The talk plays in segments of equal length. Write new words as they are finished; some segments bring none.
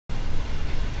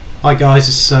Hi guys,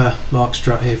 it's Mark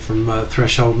Strutt here from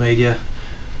Threshold Media.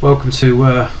 Welcome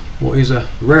to what is a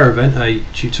rare event, a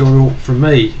tutorial from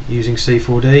me using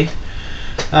C4D.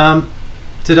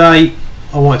 Today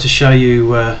I wanted to show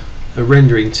you a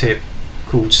rendering tip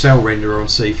called Cell Render on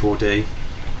C4D,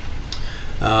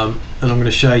 and I'm going to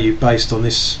show you based on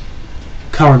this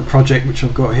current project which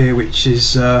I've got here, which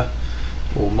is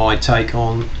my take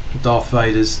on Darth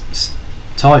Vader's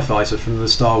TIE fighter from the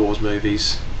Star Wars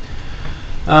movies.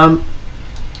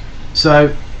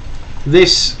 So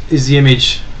this is the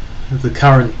image of the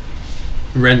current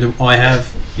render I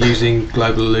have using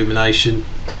global illumination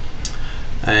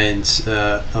and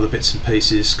other bits and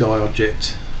pieces, sky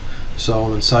object, so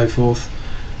on and so forth.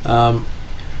 But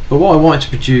what I wanted to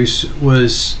produce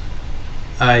was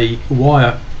a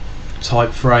wire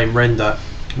type frame render,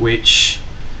 which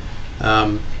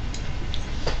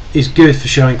is good for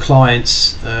showing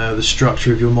clients the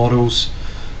structure of your models,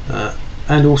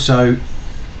 and also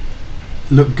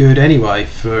look good anyway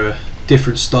for a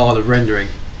different style of rendering.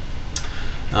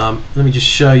 Let me just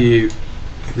show you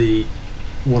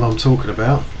what I'm talking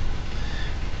about.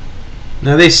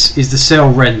 Now this is the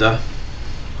cell render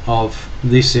of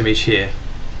this image here,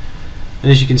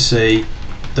 and as you can see,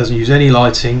 it doesn't use any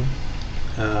lighting,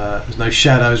 there's no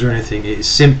shadows or anything. It is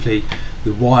simply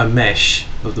the wire mesh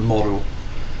of the model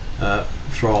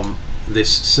from this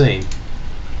scene.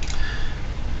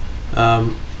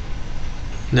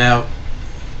 Now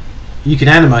you can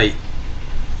animate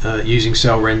using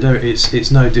cell render.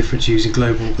 It's no different to using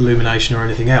global illumination or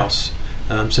anything else,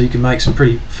 so you can make some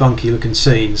pretty funky looking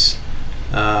scenes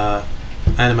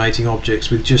animating objects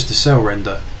with just a cell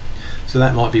render. So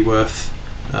that might be worth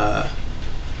a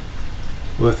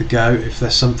go if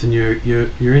that's something you're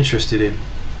interested in.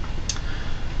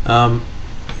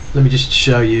 Let me just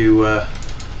show you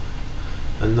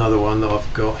another one that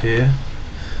I've got here.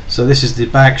 So this is the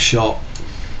back shot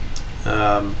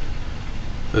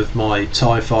of my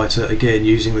TIE fighter, again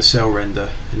using the cell render,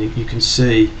 and you can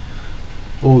see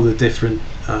all the different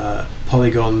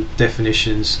polygon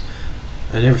definitions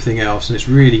and everything else, and it's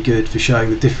really good for showing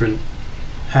the different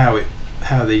how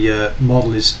the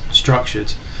model is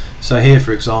structured. So here,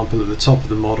 for example, at the top of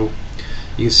the model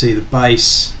you can see the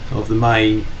base of the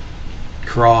main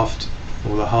craft,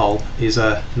 or the hull, is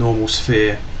a normal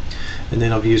sphere, and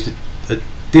then I've used a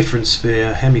different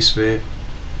sphere, hemisphere,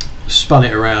 spun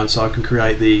it around so I can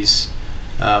create these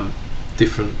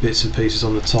different bits and pieces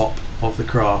on the top of the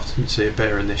craft. You can see it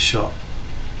better in this shot.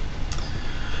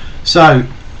 So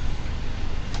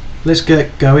let's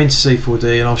go into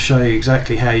C4D and I'll show you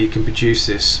exactly how you can produce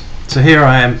this. So here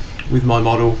I am with my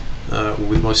model,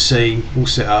 with my scene all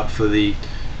set up for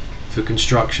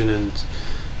construction and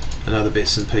other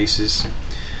bits and pieces.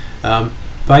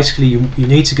 Basically you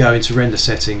need to go into render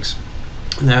settings.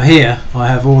 Now here I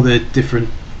have all the different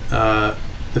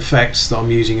effects that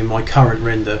I'm using in my current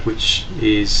render, which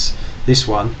is this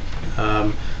one,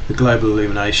 the global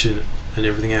illumination and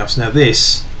everything else. Now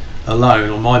this alone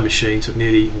on my machine took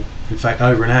nearly, in fact,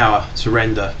 over an hour to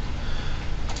render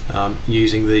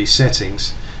using these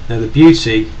settings. Now the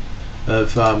beauty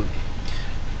of the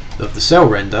cell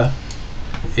render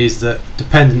is that,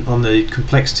 dependent on the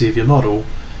complexity of your model,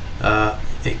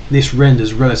 this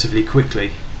renders relatively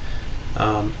quickly.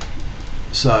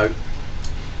 So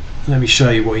let me show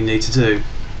you what you need to do.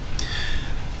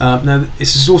 Now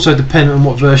this is also dependent on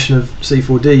what version of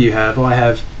C4D you have. I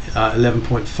have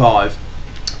 11.5,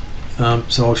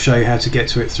 so I'll show you how to get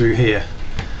to it through here.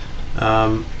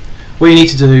 What you need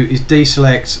to do is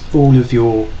deselect all of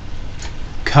your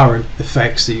current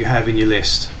effects that you have in your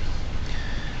list.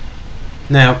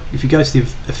 Now if you go to the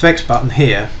effects button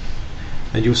here,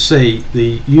 and you'll see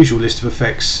the usual list of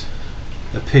effects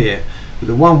appear, but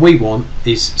the one we want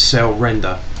is cell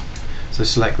render, so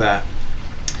select that.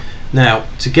 Now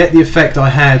to get the effect I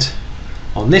had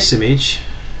on this image,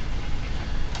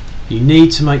 you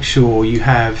need to make sure you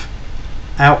have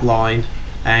outline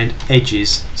and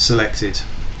edges selected.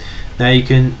 Now you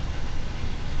can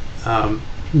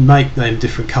make them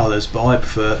different colours, but I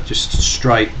prefer just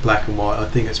straight black and white. I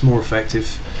think it's more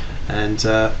effective, and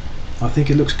I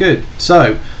think it looks good.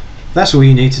 So that's all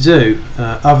you need to do,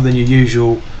 other than your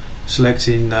usual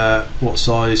selecting what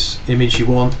size image you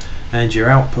want and your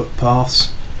output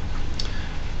paths.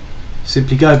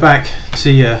 Simply go back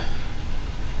to your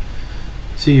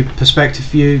perspective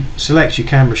view, select your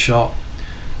camera shot,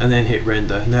 and then hit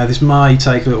render. Now this may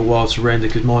take a little while to render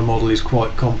because my model is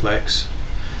quite complex.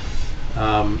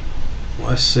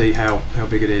 Let's see how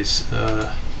big it is.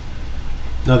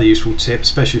 Another useful tip,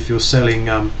 especially if you're selling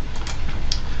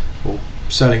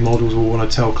models, or want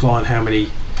to tell a client how many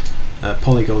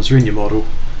polygons are in your model,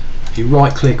 if you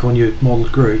right click on your model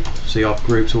group, see I've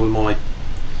grouped all my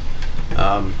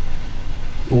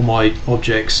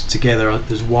objects together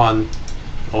as one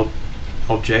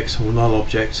object or null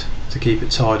object to keep it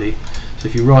tidy. So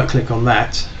if you right click on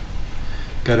that,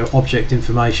 go to object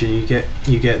information, you get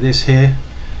this here.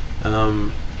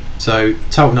 So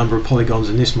total number of polygons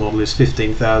in this model is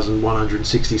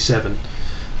 15,167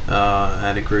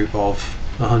 and a group of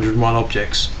 101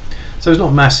 objects. So it's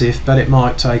not massive, but it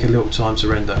might take a little time to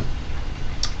render.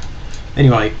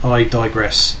 Anyway, I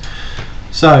digress.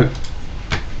 So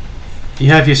you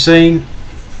have your scene,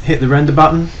 hit the render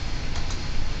button,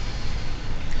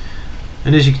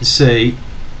 and as you can see,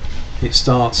 it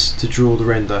starts to draw the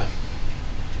render.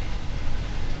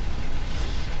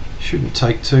 Shouldn't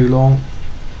take too long.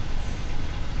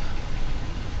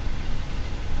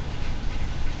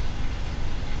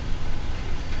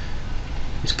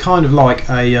 It's kind of like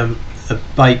a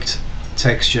baked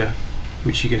texture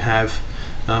which you can have,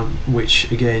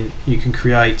 which again you can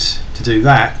create. To do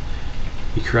that,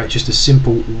 you create just a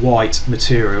simple white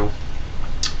material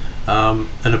and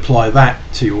apply that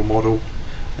to your model,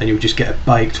 and you'll just get a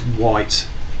baked white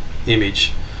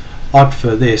image. I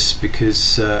prefer this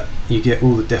because you get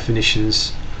all the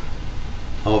definitions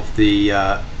of the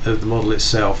model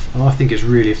itself, and I think it's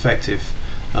really effective.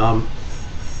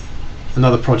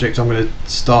 Another project I'm going to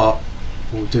start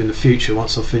or do in the future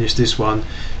once I've finished this one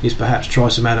is perhaps try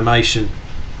some animation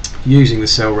using the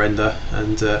cell render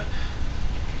and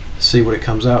see what it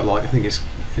comes out like. I think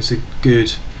it's a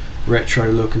good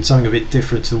retro look and something a bit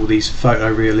different to all these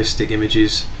photorealistic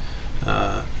images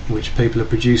which people are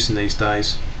producing these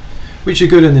days, which are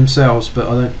good in themselves,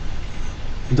 but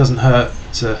it doesn't hurt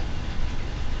to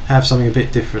have something a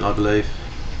bit different, I believe.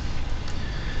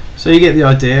 So you get the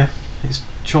idea. It's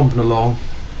chomping along.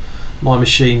 My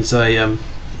machine's a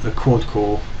quad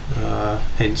core,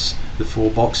 hence the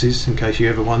 4 boxes, in case you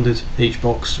ever wondered. Each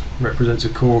box represents a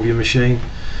core of your machine.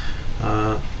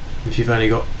 If you've only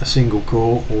got a single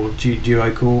core or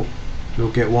duo core,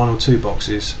 you'll get 1 or 2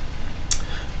 boxes,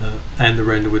 and the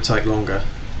render would take longer.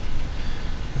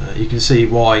 You can see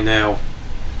why now.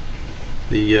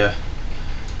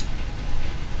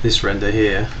 This render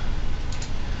here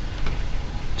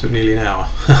took nearly an hour.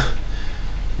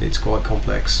 It's quite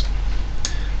complex.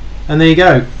 And there you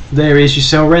go, there is your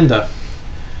cell render.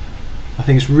 I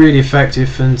think it's really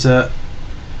effective, and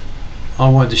I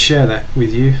wanted to share that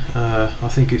with you. I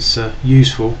think it's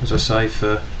useful, as I say,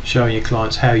 for showing your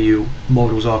clients how your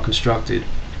models are constructed.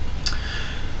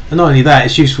 And not only that,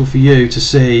 it's useful for you to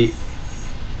see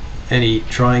any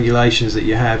triangulations that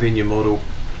you have in your model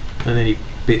and any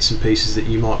bits and pieces that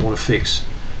you might want to fix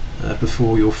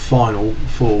before your final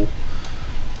full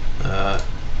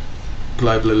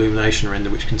global illumination render,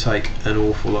 which can take an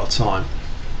awful lot of time.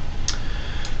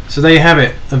 So there you have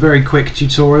it, a very quick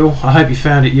tutorial. I hope you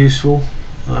found it useful.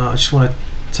 I just want to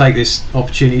take this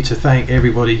opportunity to thank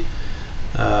everybody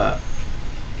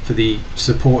for the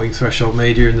supporting Threshold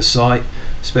Media and the site,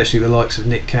 especially the likes of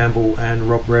Nick Campbell and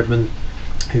Rob Redman,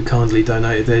 who kindly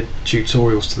donated their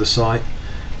tutorials to the site.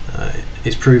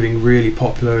 It's proving really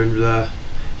popular and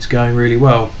it's going really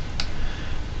well.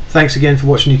 Thanks again for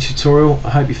watching the tutorial. I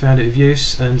hope you found it of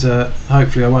use, and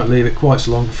hopefully I won't leave it quite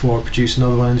so long before I produce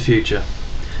another one in the future.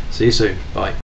 See you soon. Bye.